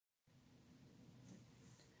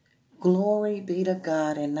Glory be to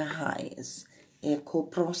God in the highest.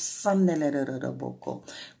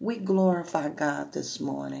 We glorify God this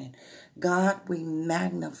morning. God, we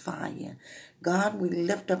magnify you. God, we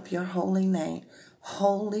lift up your holy name.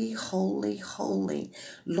 Holy, holy, holy,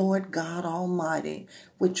 Lord God Almighty,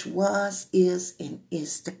 which was, is, and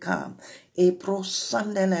is to come.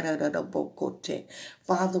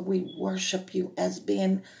 Father, we worship you as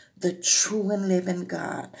being the true and living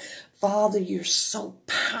God. Father, you're so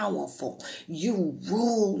powerful. You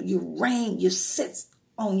rule, you reign, you sit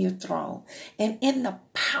on your throne. And in the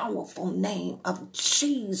powerful name of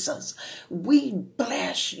Jesus, we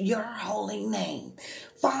bless your holy name.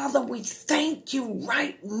 Father, we thank you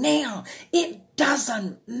right now. It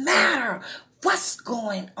doesn't matter what's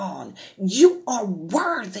going on. You are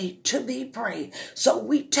worthy to be praised. So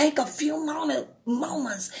we take a few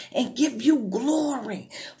moments and give you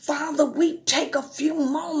glory. Father, we take a few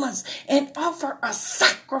moments and offer a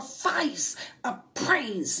sacrifice of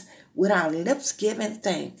praise with our lips giving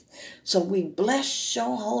thanks. So we bless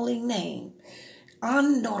your holy name.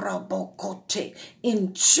 In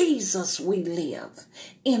Jesus we live.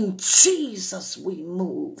 In Jesus we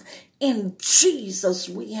move. In Jesus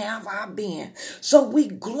we have our being. So we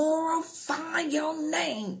glorify your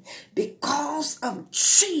name because of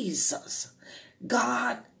Jesus.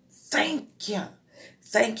 God, thank you.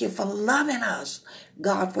 Thank you for loving us.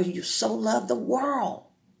 God, for you so loved the world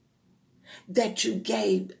that you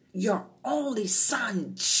gave your only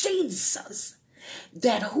son, Jesus,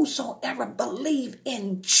 that whosoever believe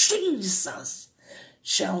in Jesus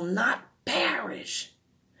shall not perish,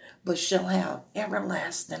 but shall have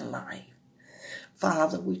everlasting life.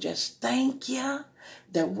 Father, we just thank you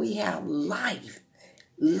that we have life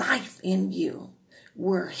in you.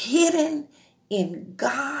 We're hidden in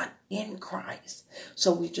God in Christ.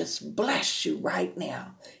 So we just bless you right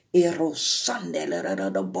now. We lift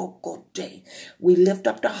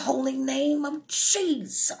up the holy name of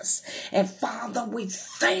Jesus. And Father, we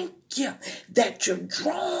thank you that you're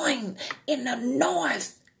drawing in the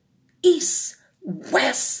north, east,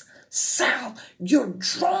 west, south. You're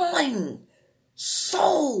drawing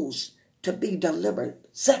souls to be delivered,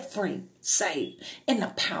 set free, saved in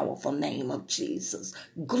the powerful name of Jesus.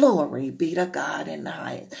 Glory be to God in the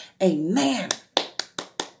highest. Amen.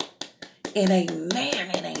 And amen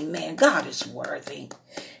and amen. God is worthy.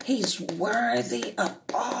 He's worthy of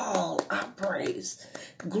all our praise.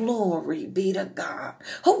 Glory be to God.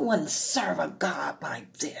 Who wouldn't serve a God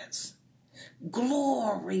like this?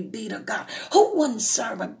 Glory be to God. Who wouldn't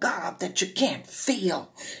serve a God that you can't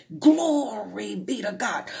feel? Glory be to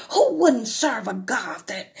God. Who wouldn't serve a God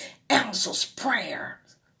that answers prayer?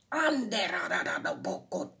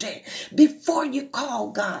 Before you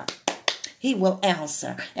call God, he will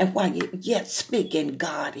answer. And while you're yet speaking,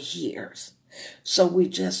 God hears. So we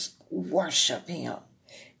just worship him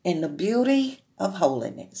in the beauty of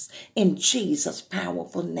holiness. In Jesus'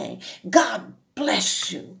 powerful name. God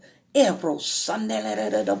bless you. We want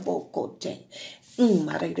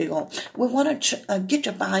to get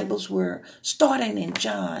your Bibles. We're starting in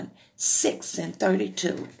John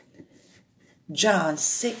 6:32. John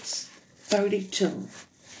 6:32.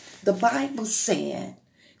 The Bible said,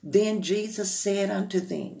 Then Jesus said unto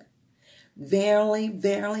them, Verily,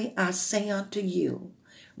 verily, I say unto you,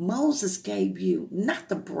 Moses gave you not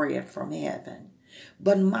the bread from heaven,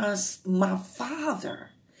 but my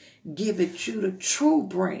Father giveth you the true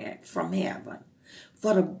bread from heaven.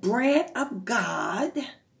 For the bread of God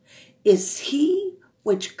is he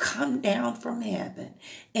which come down from heaven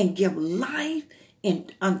and give life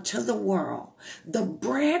unto the world. The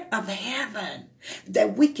bread of heaven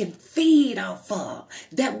that we can feed off of,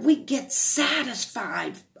 that we get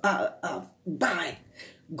satisfied by.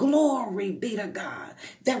 Glory be to God.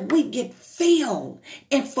 That we get filled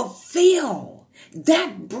and fulfilled.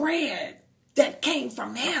 That bread that came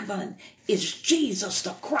from heaven is Jesus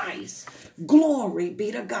the Christ. Glory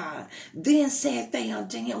be to God. Then said they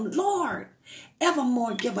unto him, Lord,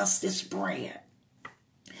 evermore give us this bread.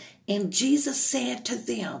 And Jesus said to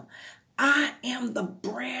them, I am the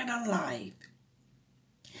bread of life.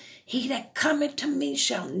 He that cometh to me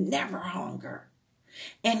shall never hunger,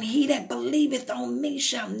 and he that believeth on me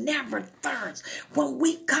shall never thirst. When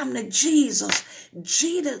we come to Jesus,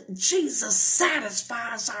 Jesus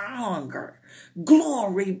satisfies our hunger.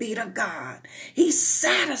 Glory be to God. He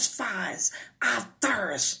satisfies our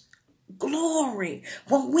thirst. Glory.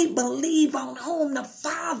 When we believe on whom the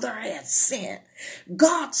Father has sent,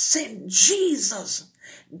 God sent Jesus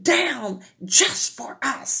down just for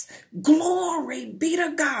us. Glory be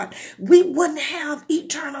to God. We wouldn't have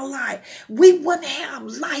eternal life. We wouldn't have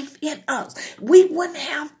life in us. We wouldn't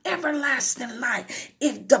have everlasting life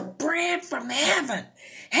if the bread from heaven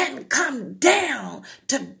hadn't come down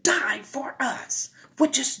to die for us,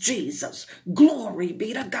 which is Jesus. Glory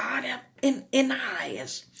be to God in the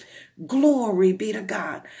highest. Glory be to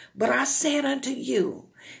God. But I said unto you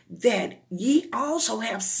that ye also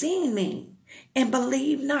have seen me, and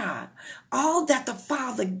believe not. All that the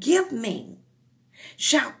Father give me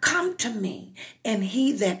shall come to me, and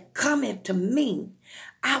he that cometh to me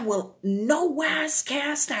I will no wise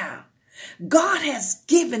cast out. God has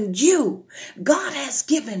given you, God has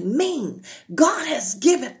given me, God has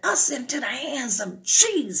given us into the hands of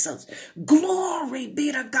Jesus. Glory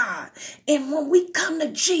be to God. And when we come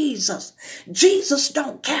to Jesus, Jesus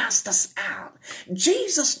don't cast us out.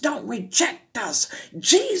 Jesus don't reject us.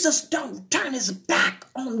 Jesus don't turn his back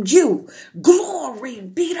on you. Glory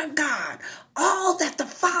be to God. All that the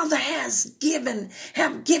Father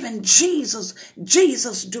have given Jesus,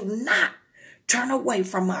 Jesus do not turn away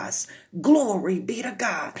from us. Glory be to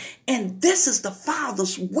God. And this is the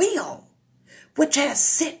Father's will, which has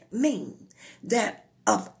sent me, that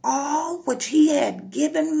of all which he had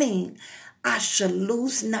given me, I shall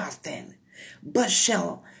lose nothing, but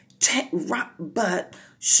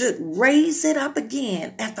should raise it up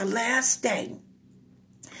again at the last day.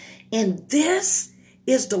 And this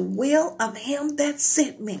is the will of him that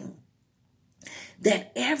sent me,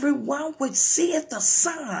 that everyone which seeth the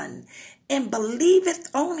Son and believeth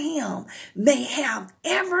on him may have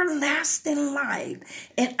everlasting life,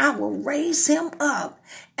 and I will raise him up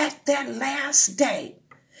at that last day.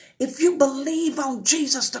 If you believe on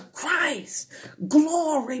Jesus the Christ,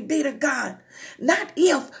 glory be to God. Not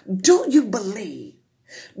if, do you believe?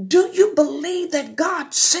 Do you believe that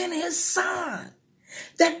God sent his Son,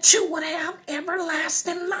 that you would have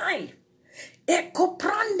everlasting life?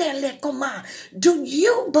 Do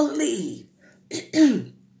you believe?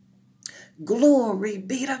 Glory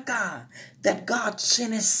be to God, that God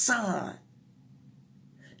sent his Son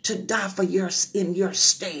to die for in your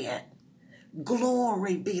stead.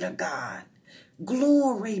 Glory be to God.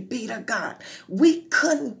 Glory be to God. We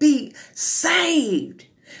couldn't be saved.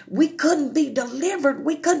 We couldn't be delivered.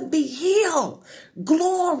 We couldn't be healed.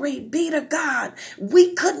 Glory be to God.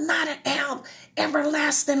 We could not have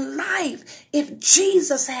everlasting life if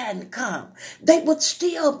Jesus hadn't come. They would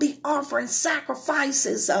still be offering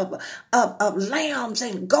sacrifices of lambs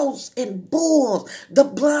and goats and bulls. The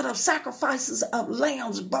blood of sacrifices of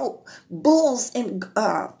lambs, bulls and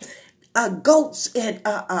goats and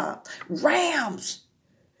rams.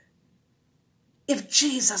 If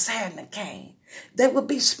Jesus hadn't came, they would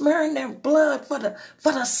be smearing their blood for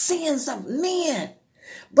the sins of men.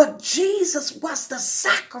 But Jesus was the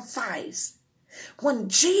sacrifice. When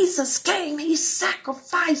Jesus came, he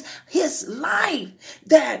sacrificed his life,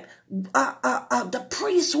 that the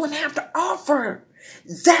priest wouldn't have to offer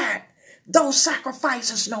those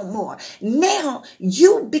sacrifices no more. Now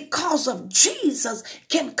you, because of Jesus,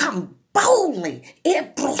 can come boldly. You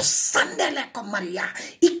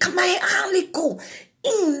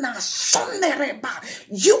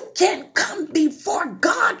can come before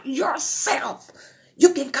God yourself.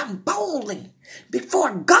 You can come boldly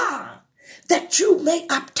before God, that you may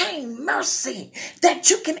obtain mercy, that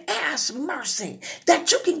you can ask mercy,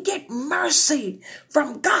 that you can get mercy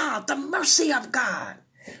from God, the mercy of God.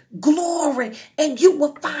 Glory, and you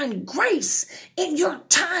will find grace in your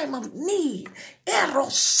time of need.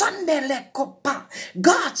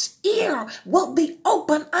 God's ear will be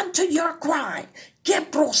open unto your cry.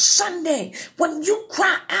 Sunday, when you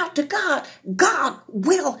cry out to God, God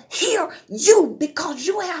will hear you, because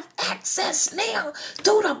you have access now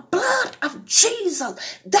through the blood of Jesus,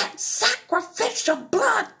 that sacrificial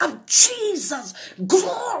blood of Jesus.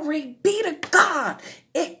 Glory be to God.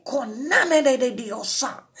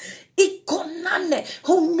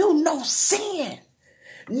 Who knew no sin,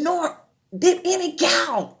 nor did any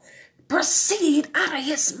guile proceed out of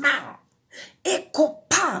his mouth.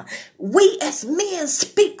 We as men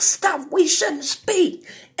speak stuff we shouldn't speak.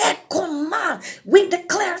 We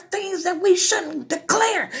declare things that we shouldn't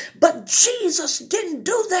declare. But Jesus didn't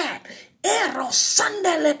do that.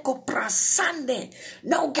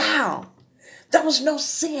 No guile. There was no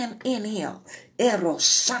sin in him.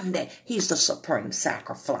 Sunday, he's the supreme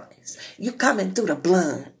sacrifice. You coming through the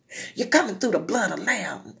blood. You're coming through the blood of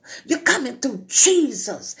Lamb. You're coming through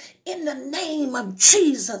Jesus. In the name of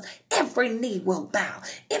Jesus, every knee will bow.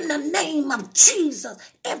 In the name of Jesus,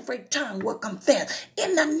 every tongue will confess.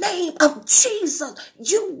 In the name of Jesus,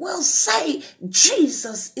 you will say,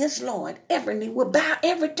 Jesus is Lord. Every knee will bow.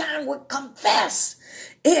 Every tongue will confess.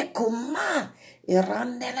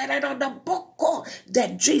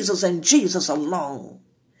 That Jesus and Jesus alone.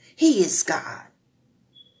 He is God.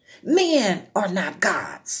 Men are not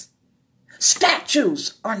gods.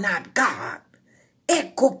 Statues are not God.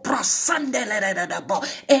 And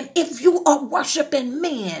if you are worshiping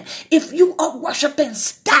men, if you are worshiping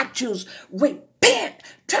statues, repent,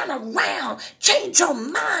 turn around, change your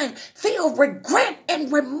mind, feel regret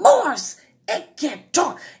and remorse. That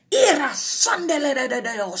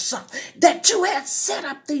you had set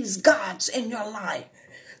up these gods in your life.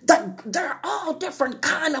 There are all different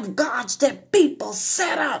kind of gods that people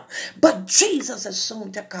set up. But Jesus is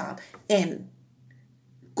soon to come. And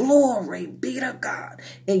glory be to God.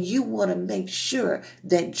 And you want to make sure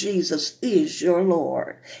that Jesus is your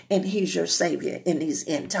Lord. And he's your Savior in these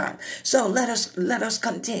end times. So let us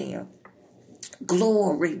continue.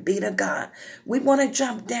 Glory be to God. We want to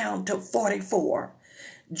jump down to 44.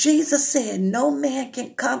 Jesus said, no man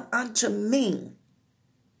can come unto me.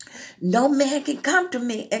 No man can come to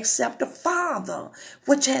me except the Father,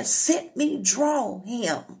 which has sent me, draw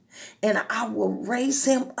him, and I will raise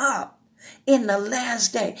him up in the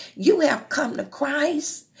last day. You have come to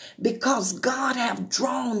Christ because God have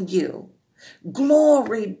drawn you.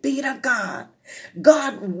 Glory be to God.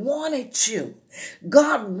 God wanted you.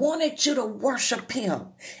 God wanted you to worship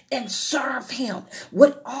him and serve him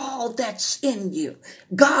with all that's in you.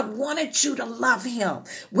 God wanted you to love him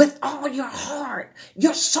with all your heart,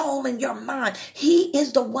 your soul, and your mind. He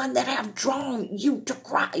is the one that have drawn you to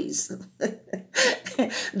Christ.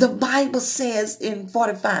 The Bible says in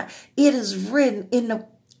 45, it is written in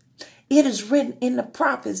the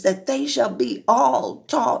prophets that they shall be all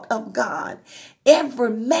taught of God.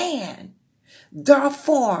 Every man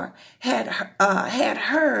therefore had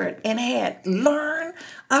heard and had learned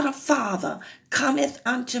of the Father cometh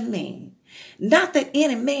unto me. Not that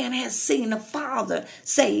any man has seen the Father,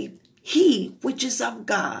 save he which is of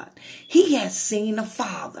God. He has seen the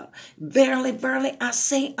Father. Verily, verily, I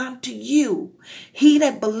say unto you, he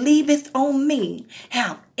that believeth on me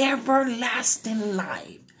have everlasting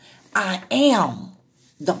life. I am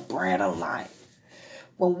the bread of life.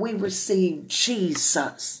 When we receive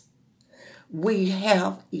Jesus, we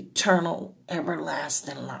have eternal,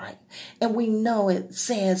 everlasting life. And we know it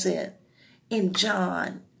says it in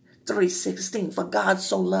John 3:16. For God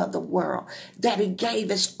so loved the world that he gave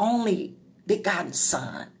his only begotten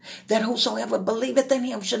Son, that whosoever believeth in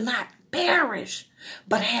him should not perish,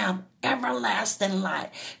 but have everlasting life.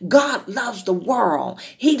 God loves the world.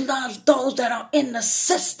 He loves those that are in the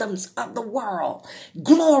systems of the world.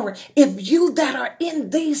 Glory. If you that are in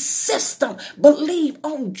these systems believe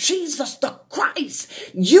on Jesus the Christ,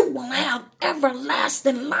 you will have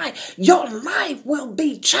everlasting life. Your life will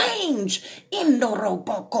be changed.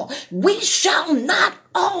 We shall not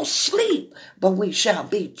all sleep, but we shall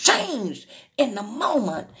be changed in the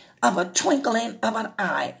moment of a twinkling of an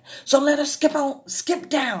eye. So let us skip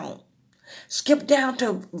down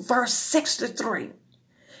to verse 63.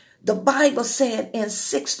 The Bible said in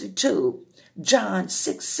 62, John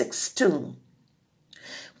 6:62.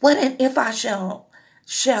 What and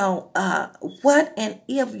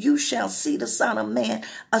if you shall see the Son of Man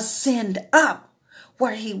ascend up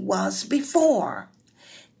where he was before?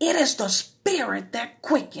 It is the Spirit that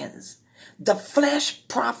quickens. The flesh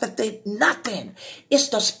profiteth nothing. It's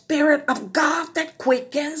the Spirit of God that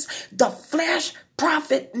quickens. The flesh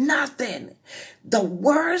profit nothing. The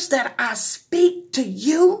words that I speak to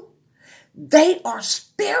you, they are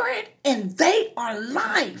spirit and they are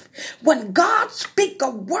life. When God speaks a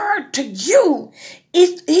word to you,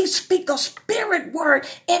 he speaks a spirit word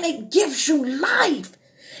and it gives you life.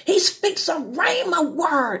 He speaks a rhema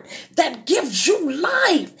word that gives you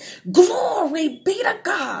life. Glory be to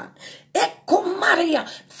God. Maria,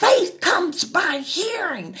 faith comes by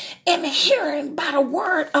hearing, and hearing by the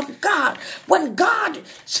word of God. When God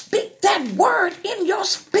speaks that word in your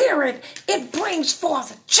spirit, it brings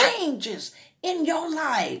forth changes in your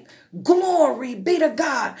life. Glory be to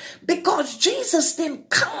God. Because Jesus didn't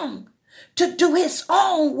come to do his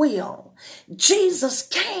own will. Jesus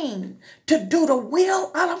came to do the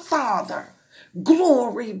will of the Father.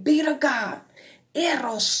 Glory be to God.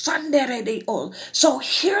 So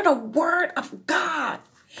hear the word of God.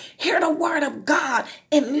 Hear the word of God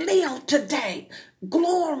and live today.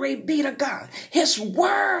 Glory be to God. His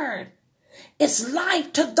word is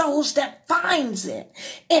life to those that finds it,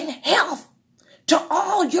 and health to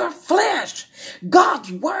all your flesh.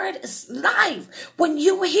 God's word is life. When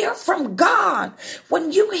you hear from God,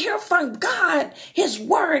 his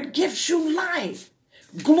word gives you life.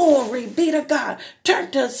 Glory be to God.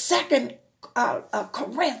 Turn to 2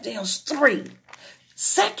 Corinthians 3.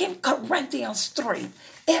 2 Corinthians 3.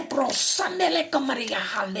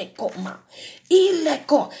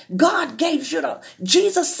 God gave you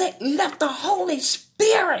Jesus said, let the Holy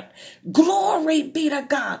Spirit, glory be to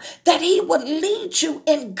God, that he would lead you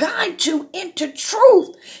and guide you into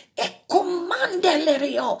truth. And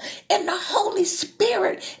the Holy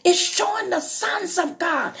Spirit is showing the sons of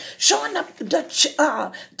God, showing the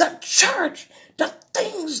church, the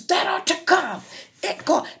things that are to come.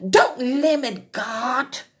 Don't limit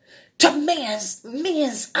God to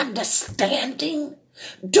men's understanding.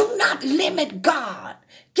 Do not limit God.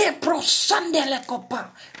 2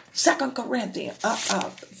 Corinthians,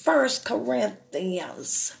 1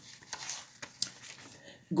 Corinthians.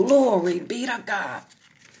 Glory be to God.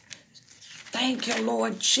 Thank you,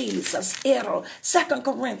 Lord Jesus. 2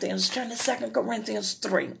 Corinthians, turn to 2 Corinthians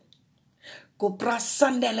 3.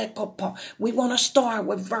 We want to start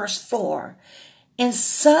with verse 4. And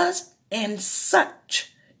such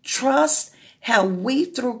trust have we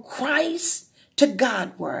through Christ to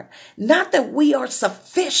Godward. Not that we are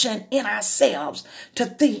sufficient in ourselves to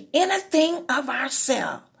think anything of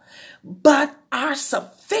ourselves, but our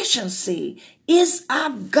sufficiency is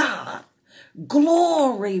of God.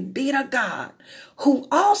 Glory be to God, who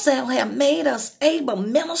also have made us able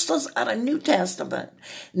ministers of the New Testament,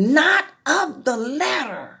 not of the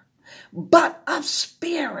letter, but of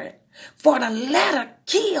spirit. For the letter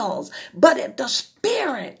kills, but the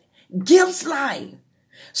spirit gives life.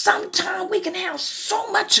 Sometimes we can have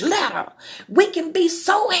so much letter. We can be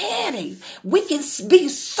so heady. We can be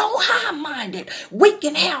so high-minded. We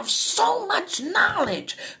can have so much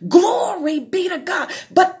knowledge. Glory be to God.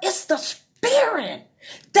 But it's the spirit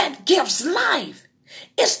that gives life.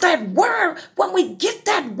 It's that word. When we get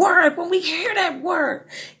that word, when we hear that word,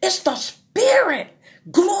 it's the spirit.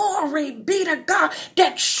 Glory be to God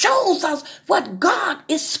that shows us what God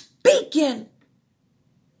is speaking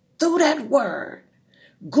through that word.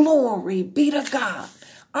 Glory be to God.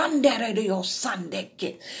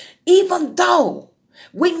 Even though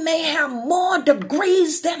we may have more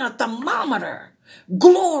degrees than a thermometer,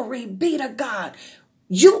 glory be to God,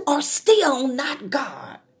 you are still not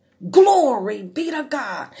God. Glory be to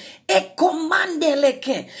God.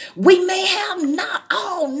 We may have not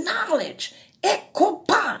all knowledge.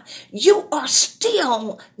 You are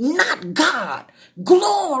still not God.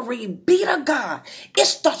 Glory be to God.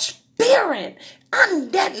 It's the spirit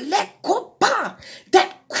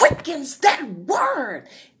that quickens that word.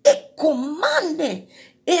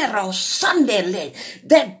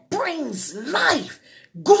 That brings life.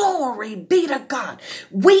 Glory be to God.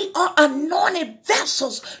 We are anointed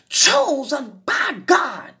vessels chosen by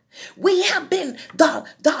God. We have been the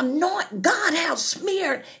anoint. God has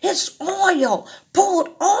smeared his oil, poured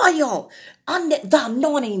oil on the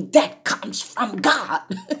anointing that comes from God.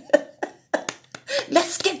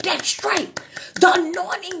 Let's get that straight. The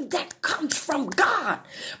anointing that comes from God.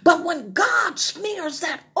 But when God smears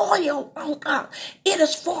that oil on us, it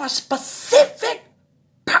is for a specific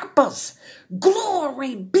purpose.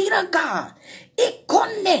 Glory be to God.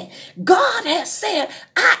 God has said,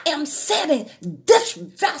 I am setting this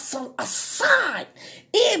vessel aside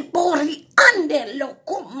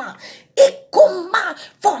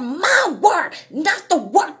for my work, not the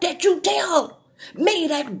work that you tell me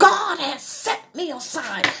that God has set me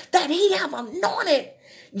aside, that he have anointed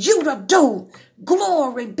you to do.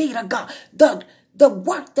 Glory be to God. The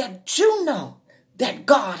work that you know that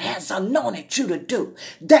God has anointed you to do,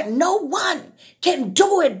 that no one can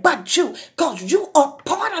do it but you, because you are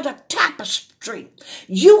part of the tapestry.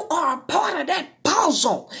 You are a part of that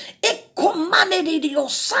puzzle.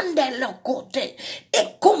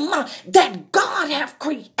 That God have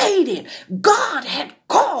created, God had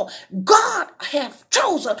called, God have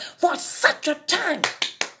chosen for such a time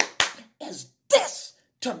as this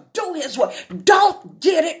to do his work. Don't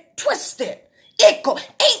get it twisted.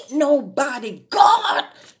 Ain't nobody God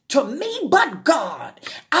to me but God.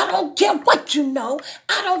 I don't care what you know.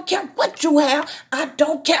 I don't care what you have. I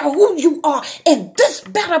don't care who you are. And this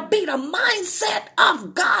better be the mindset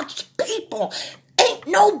of God's people. Ain't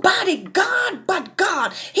Ain't nobody God but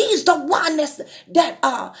God. He's the one that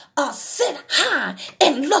sit high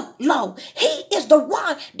and look low. He is the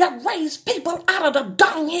one that raised people out of the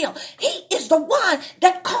dunghill. He is the one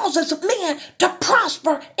that causes men to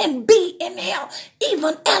prosper and be in health,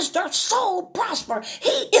 even as their soul prosper.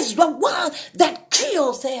 He is the one that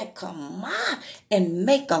kills their command and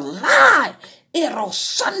make alive.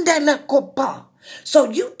 So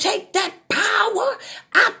you take that power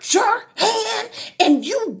out your hand and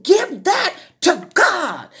you give that to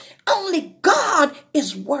God. Only God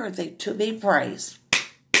is worthy to be praised.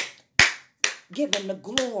 Give him the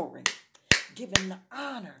glory, give him the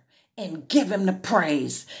honor, and give him the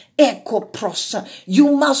praise.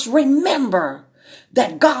 You must remember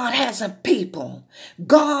that God has a people.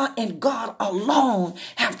 God and God alone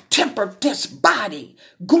have tempered this body.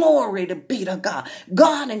 Glory to be to God.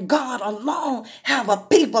 God and God alone have a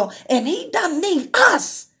people, and he doesn't need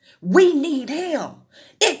us. We need him.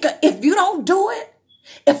 If you don't do it,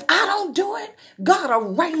 if I don't do it, God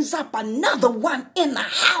will raise up another one in the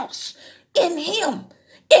house, in him,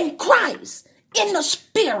 in Christ, in the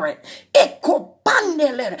spirit, that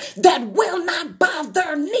will not bow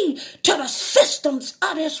their knee to the systems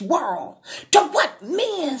of this world, to what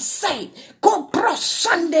men say,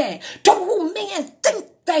 to who men think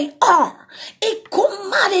they are.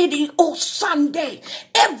 Sunday,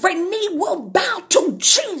 every knee will bow to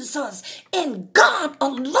Jesus and God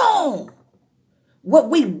alone. What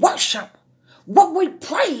we worship, what we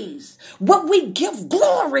praise, what we give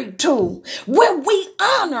glory to, what we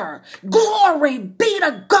honor. Glory be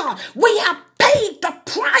to God. We have paid the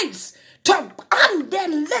price to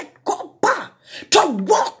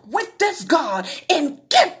walk with this God. And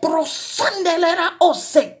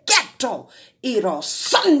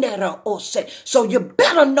so you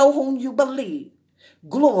better know whom you believe.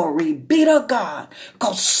 Glory be to God.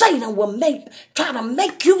 Because Satan will try to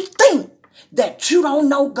make you think that you don't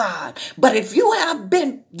know God. But if you have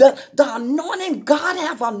been the anointing, God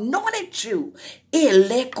have anointed you,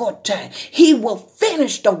 he will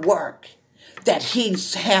finish the work that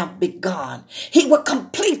he's have begun. He will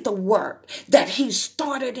complete the work that he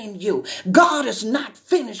started in you. God is not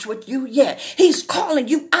finished with you yet. He's calling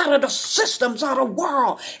you out of the systems of the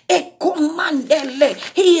world.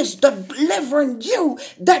 He is delivering you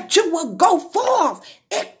that you will go forth.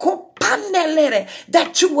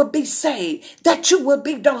 That you will be saved, that you will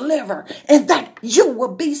be delivered, and that you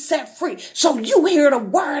will be set free. So you hear the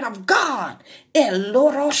word of God.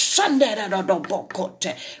 Because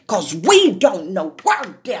we don't know where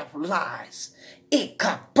death lies. Turn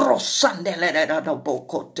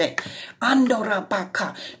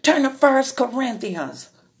to 1 Corinthians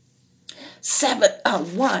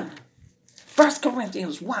 1. 1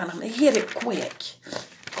 Corinthians 1. I'm going to hit it quick.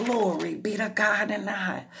 Glory be to God and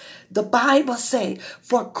I. The Bible says,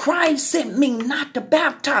 for Christ sent me not to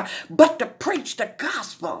baptize, but to preach the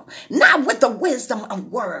gospel, not with the wisdom of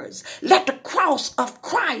words. Let the cross of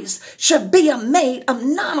Christ should be made of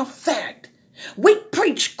none effect. We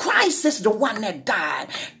preach Christ is the one that died.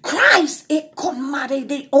 Christ, if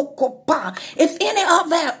any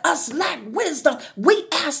of us lack wisdom, we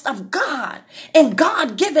ask of God, and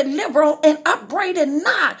God give it liberal and upbraid it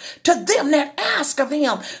not to them that ask of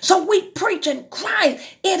him. So we preach in Christ.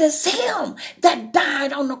 It is him that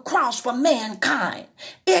died on the cross for mankind.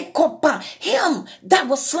 Him that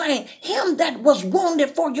was slain, him that was wounded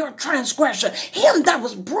for your transgression, him that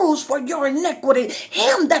was bruised for your iniquity,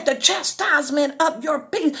 him that the chastisement of your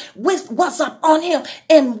peace was up on him,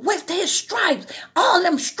 and with his stripes, all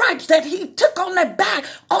them stripes that he took on the back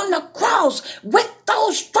on the cross, with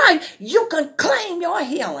those stripes, you can claim your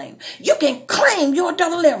healing. You can claim your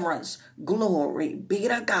deliverance. Glory be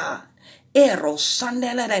to God.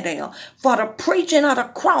 For the preaching of the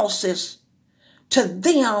cross is to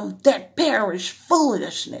them that perish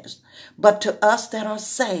foolishness, but to us that are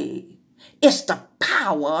saved, it's the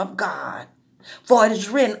power of God. For it is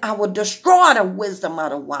written, I will destroy the wisdom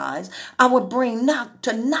of the wise. I will bring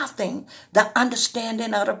to nothing the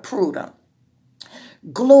understanding of the prudent.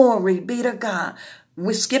 Glory be to God.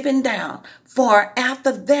 We're skipping down. For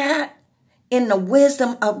after that, in the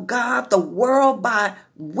wisdom of God, the world by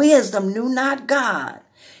wisdom knew not God.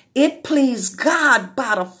 It pleased God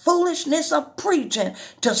by the foolishness of preaching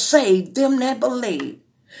to save them that believe.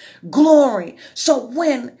 Glory. So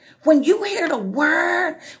when you hear the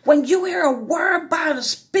word, when you hear a word by the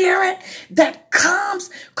spirit that comes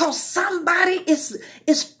because somebody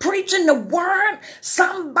is preaching the word.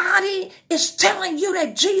 Somebody is telling you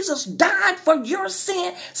that Jesus died for your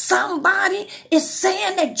sin. Somebody is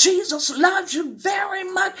saying that Jesus loves you very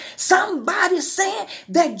much. Somebody saying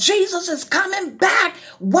that Jesus is coming back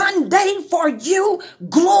one day for you.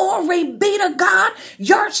 Glory be to God.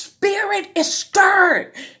 Your spirit is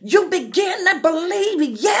stirred. You begin to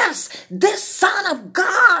believe, yes, this Son of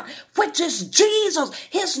God, which is Jesus,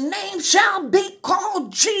 his name shall be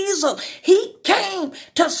called Jesus. He came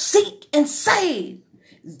to seek and save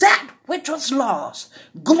that which was lost.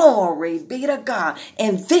 Glory be to God.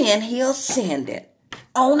 And then he ascended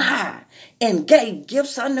on high and gave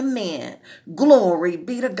gifts unto men. Glory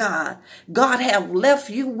be to God. God have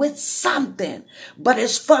left you with something, but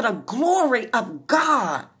it's for the glory of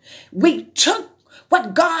God. We took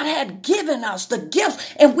what God had given us, the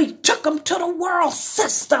gifts, and we took them to the world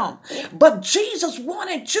system. But Jesus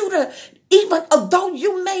wanted you to, even though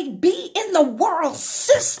you may be in the world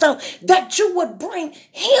system, that you would bring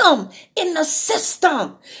him in the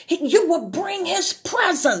system. You would bring his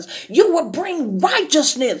presence. You would bring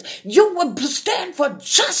righteousness. You would stand for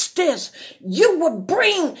justice. You would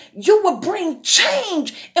bring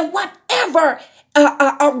change in whatever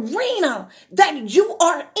arena that you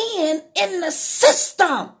are in the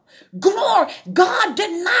system. Glory. God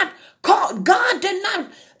did not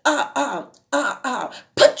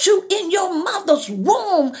put you in your mother's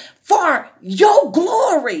womb for your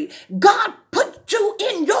glory. God put you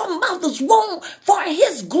in your mother's womb for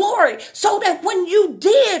his glory, so that when you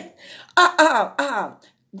did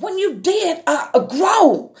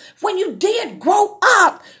grow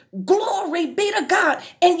up, glory be to God,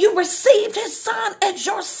 and you received his son as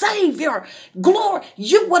your savior, glory,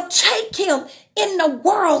 you will take him in the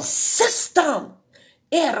world system.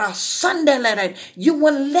 You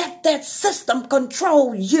wouldn't let that system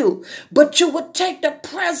control you, but you would take the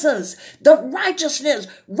presence, the righteousness,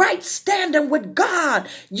 right standing with God.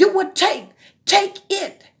 You would take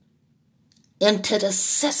it into the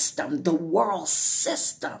system, the world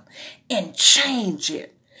system, and change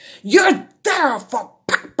it. You're there for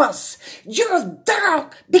purpose. You're there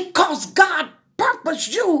because God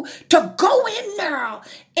purposed you to go in there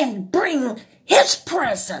and bring his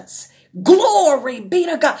presence. Glory be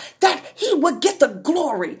to God, that he would get the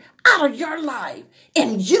glory out of your life,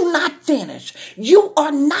 and you not finished. You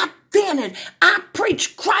are not finished. I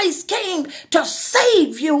preach Christ came to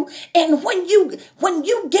save you, and when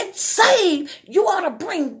you get saved, you ought to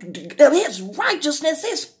bring his righteousness,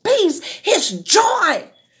 his peace, his joy,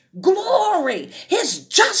 glory, his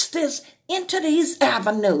justice into these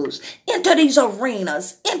avenues, into these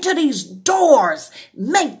arenas, into these doors.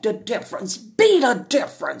 Make the difference. Be the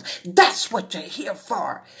difference. That's what you're here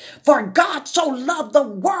for. For God so loved the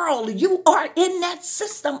world. You are in that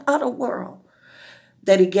system of the world,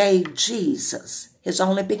 that he gave Jesus, his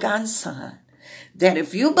only begotten son, that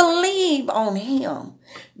if you believe on him,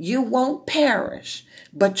 you won't perish,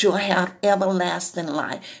 but you'll have everlasting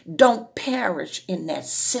life. Don't perish in that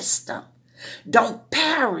system. Don't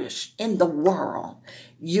perish in the world.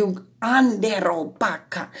 You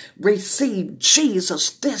receive Jesus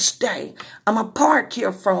this day. I'm going to park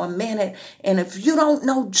here for a minute. And if you don't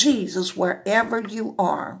know Jesus wherever you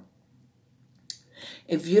are,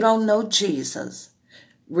 if you don't know Jesus,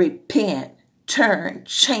 repent, turn,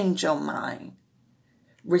 change your mind.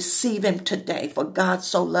 Receive him today. For God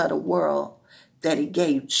so loved the world that he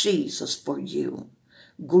gave Jesus for you.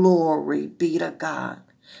 Glory be to God.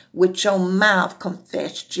 With your mouth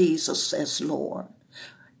confess Jesus as Lord.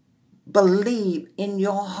 Believe in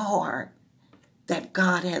your heart that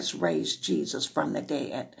God has raised Jesus from the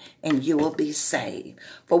dead, and you will be saved.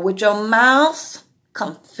 For with your mouth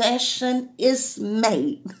confession is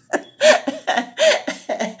made.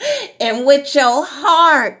 And with your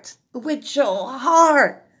heart,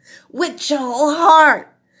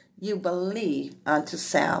 you believe unto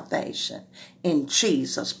salvation in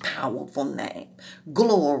Jesus' powerful name.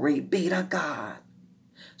 Glory be to God.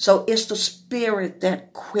 So it's the spirit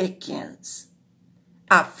that quickens.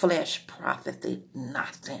 Our flesh profiteth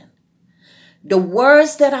nothing. The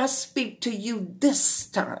words that I speak to you this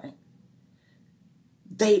time,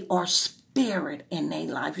 they are spirit in their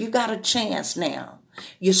life. You got a chance now.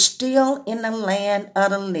 You're still in the land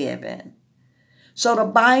of the living. So the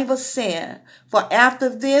Bible said, for after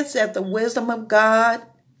this, at the wisdom of God,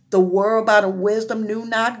 the world by the wisdom knew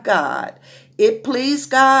not God. It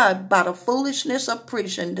pleased God by the foolishness of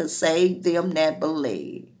preaching to save them that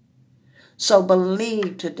believe. So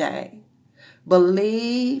believe today.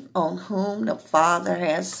 Believe on whom the Father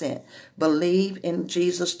has sent. Believe in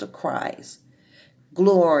Jesus the Christ.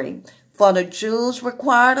 Glory. For the Jews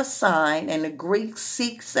required a sign, and the Greeks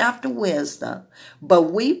seeks after wisdom.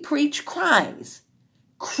 But we preach Christ,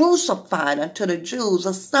 crucified, unto the Jews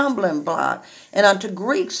a stumbling block, and unto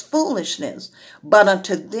Greeks foolishness. But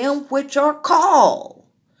unto them which are called,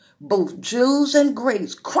 both Jews and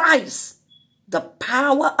Greeks, Christ, the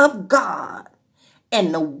power of God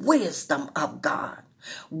and the wisdom of God.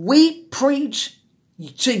 We preach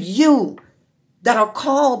to you that are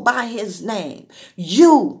called by his name,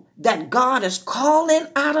 you that God is calling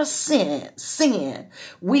out of sin.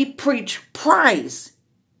 We preach Christ,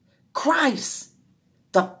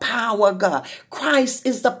 the power of God. Christ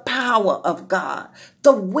is the power of God,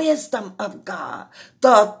 the wisdom of God,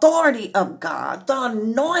 the authority of God, the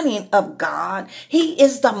anointing of God. He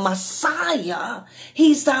is the Messiah.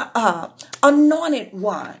 He's the anointed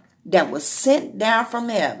one that was sent down from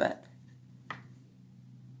heaven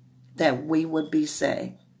that we would be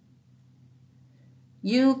saved.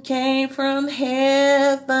 You came from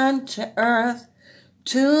heaven to earth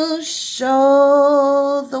to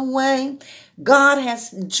show the way.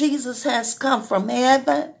 Jesus has come from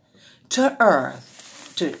heaven to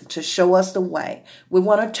earth to show us the way. We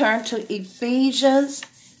want to turn to Ephesians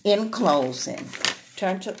in closing.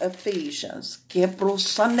 Turn to Ephesians.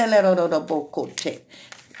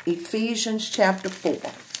 Ephesians chapter 4.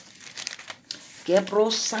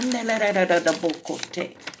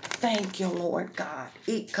 Thank you, Lord God.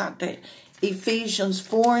 Ephesians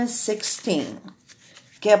 4 and 16.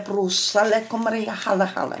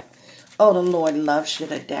 Oh, the Lord loves you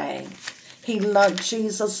today.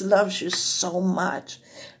 Jesus loves you so much.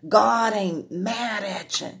 God ain't mad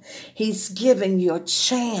at you. He's giving you a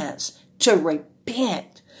chance to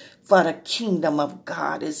repent, for the kingdom of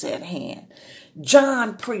God is at hand.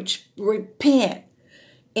 John preached repent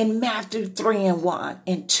in Matthew 3 and 1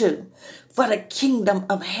 and 2. For the kingdom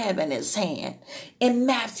of heaven is hand. In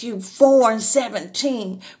Matthew 4 and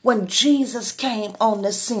 17, when Jesus came on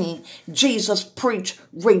the scene, Jesus preached,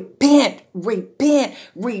 repent, repent,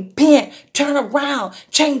 repent. Turn around,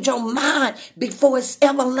 change your mind before it's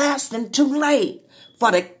everlasting too late.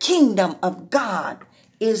 For the kingdom of God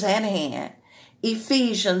is at hand.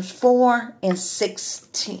 Ephesians 4 and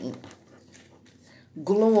 16.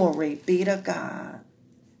 Glory be to God.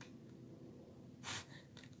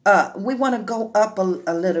 We want to go up a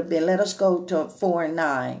little bit. Let us go to 4 and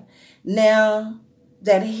 9. Now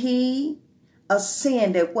that he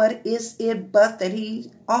ascended, what is it but that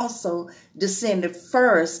he also descended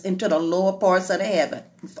first into the lower parts of the heaven,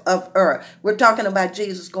 of earth. We're talking about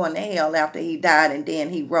Jesus going to hell after he died and then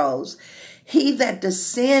he rose. He that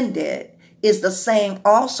descended is the same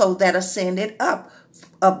also that ascended up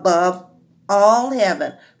above all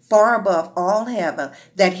heaven, far above all heaven,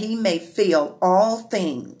 that he may fill all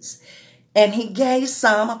things. And he gave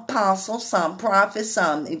some apostles, some prophets,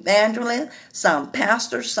 some evangelists, some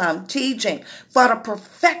pastors, some teaching, for the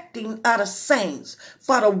perfecting of the saints,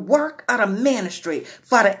 for the work of the ministry,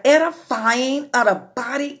 for the edifying of the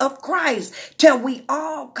body of Christ, till we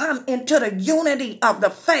all come into the unity of the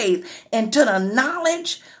faith, into the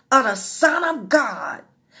knowledge of the Son of God,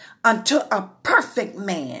 unto a perfect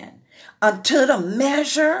man, unto the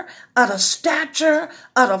measure of the stature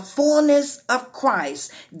of the fullness of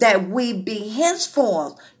Christ, that we be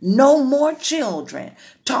henceforth no more children,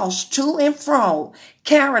 tossed to and fro,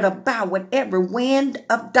 carried about with every wind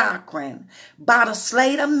of doctrine, by the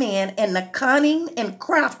sleight of men and the cunning and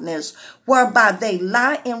craftiness whereby they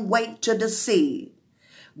lie in wait to deceive.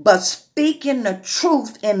 But speaking the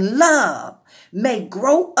truth in love, may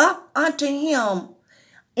grow up unto him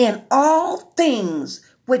in all things,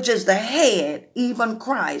 which is the head, even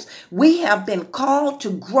Christ. We have been called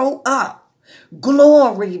to grow up.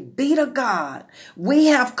 Glory be to God. We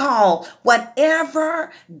have called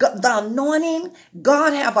whatever the anointing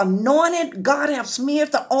God have anointed, God have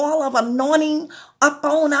smeared the oil of anointing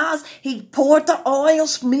upon us. He poured the oil,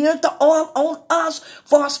 smeared the oil on us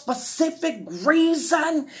for a specific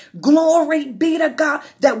reason. Glory be to God,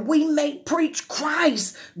 that we may preach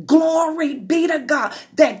Christ. Glory be to God,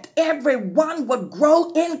 that everyone would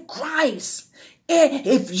grow in Christ. And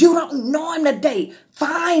if you don't know him today,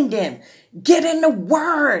 find him. Get in the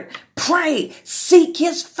word. Pray. Seek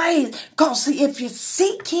his face. Because if you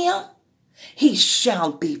seek him, he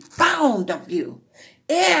shall be found of you.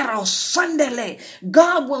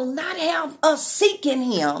 God will not have us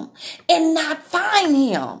seeking him and not find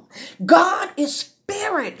him. God is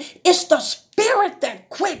spirit. It's the spirit spirit that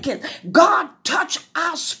quickens. God, touch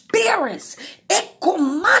our spirits.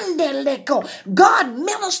 God,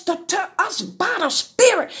 minister to us by the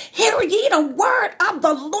Spirit. Hear ye the word of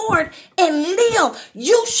the Lord and live.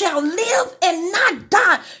 You shall live and not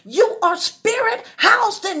die. You are spirit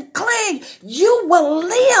housed in clay. You will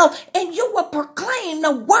live and you will proclaim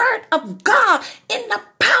the word of God in the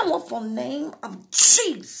powerful name of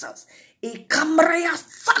Jesus.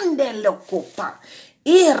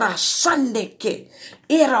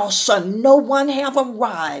 No one have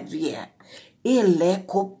arrived yet.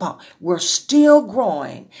 We're still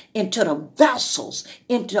growing into the vessels,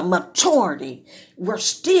 into maturity. We're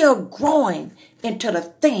still growing into the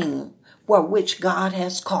thing for which God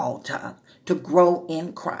has called us to grow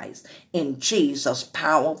in Christ, in Jesus'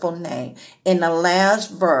 powerful name. In the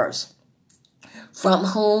last verse, from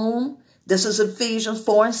whom, this is Ephesians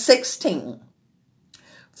 4:16,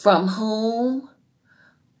 from whom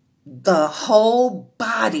the whole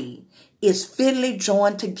body is fitly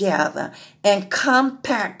joined together and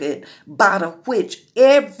compacted, by the which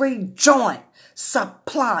every joint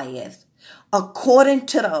supplieth, according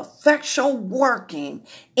to the effectual working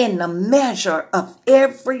in the measure of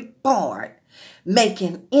every part,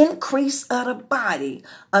 making increase of the body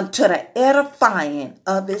unto the edifying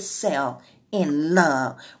of itself in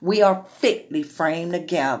love. We are fitly framed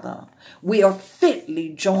together. We are fitly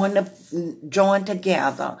joined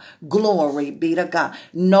together. Glory be to God.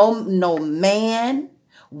 No man,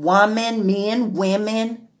 woman, men,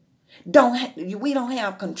 women, we don't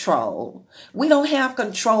have control. We don't have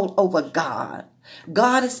control over God.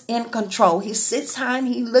 God is in control. He sits high and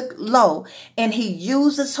he looks low, and he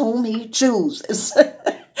uses whom he chooses.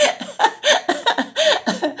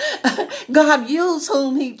 God uses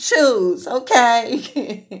whom he chooses,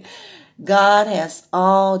 okay? God has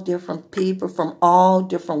all different people from all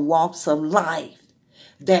different walks of life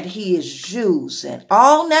that he is using.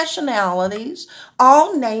 All nationalities,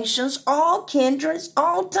 all nations, all kindreds,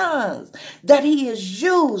 all tongues that he is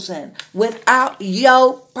using without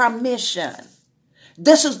your permission.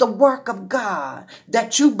 This is the work of God,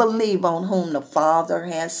 that you believe on whom the Father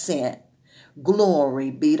has sent.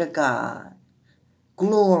 Glory be to God.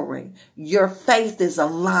 Glory. Your faith is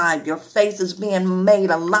alive. Your faith is being made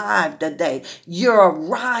alive today. You're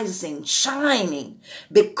rising, shining,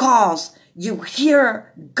 because you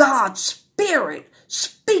hear God's Spirit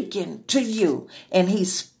speaking to you, and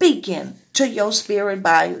he's speaking to your spirit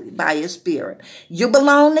by his Spirit. You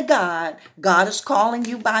belong to God. God is calling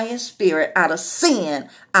you by his Spirit out of sin,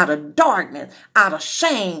 out of darkness, out of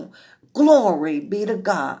shame. Glory be to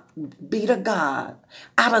God. Be to God.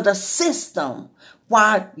 Out of the system,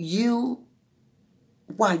 while you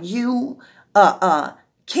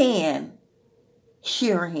can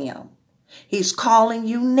hear him. He's calling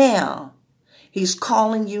you now. He's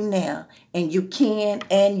calling you now, and you can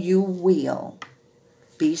and you will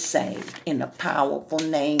be saved in the powerful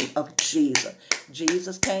name of Jesus.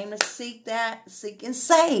 Jesus came to seek and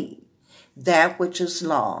save that which is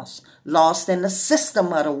lost in the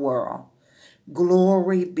system of the world.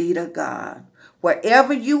 Glory be to God.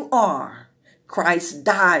 Wherever you are, Christ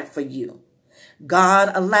died for you. God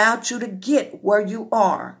allowed you to get where you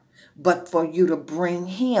are, but for you to bring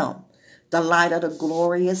him the light of the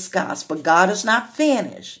glorious gospel. God is not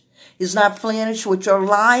finished. He's not finished with your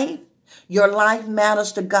life. Your life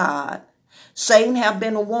matters to God. Satan have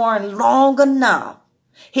been warned long enough.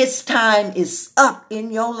 His time is up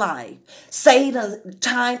in your life. Satan's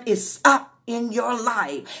time is up in your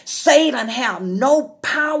life. Satan have no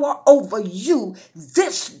power over you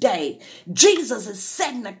this day. Jesus is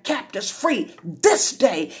setting the captives free this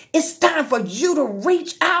day. It's time for you to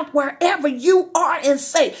reach out wherever you are and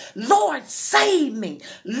say, Lord, save me.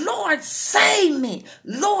 Lord, save me.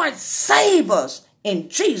 Lord, save us. And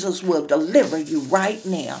Jesus will deliver you right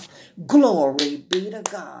now. Glory be to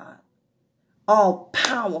God. All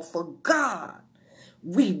powerful God,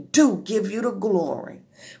 we do give you the glory.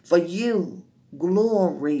 For you,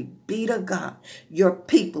 glory be to God. Your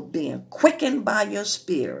people being quickened by your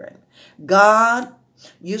Spirit. God,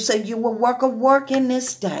 you say you will work a work in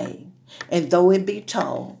this day. And though it be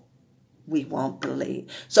told, we won't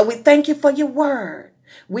believe. So we thank you for your word.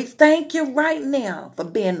 We thank you right now for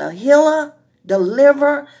being the healer,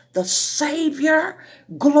 deliverer, the Savior.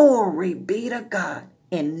 Glory be to God.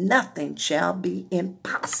 And nothing shall be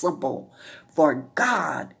impossible for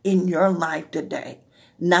God in your life today.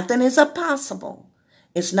 Nothing is impossible.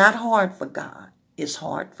 It's not hard for God. It's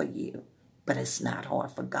hard for you, but it's not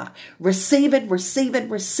hard for God. Receive it, receive it,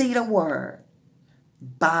 receive the word.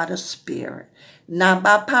 by the Spirit. Not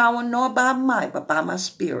by power nor by might, but by my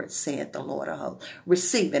Spirit, said the Lord of hosts.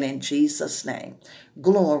 Receive it in Jesus' name.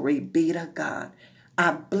 Glory be to God.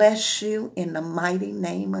 I bless you in the mighty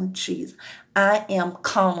name of Jesus. I am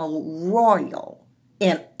Colonel Royal,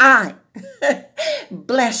 and I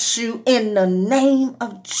bless you in the name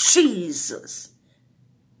of Jesus,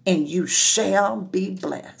 and you shall be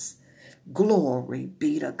blessed. Glory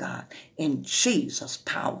be to God in Jesus'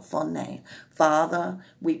 powerful name. Father,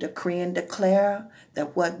 we decree and declare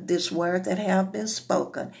that what this word that have been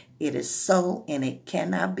spoken, it is so and it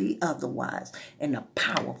cannot be otherwise. In the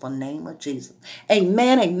powerful name of Jesus.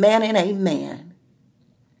 Amen, amen, and amen.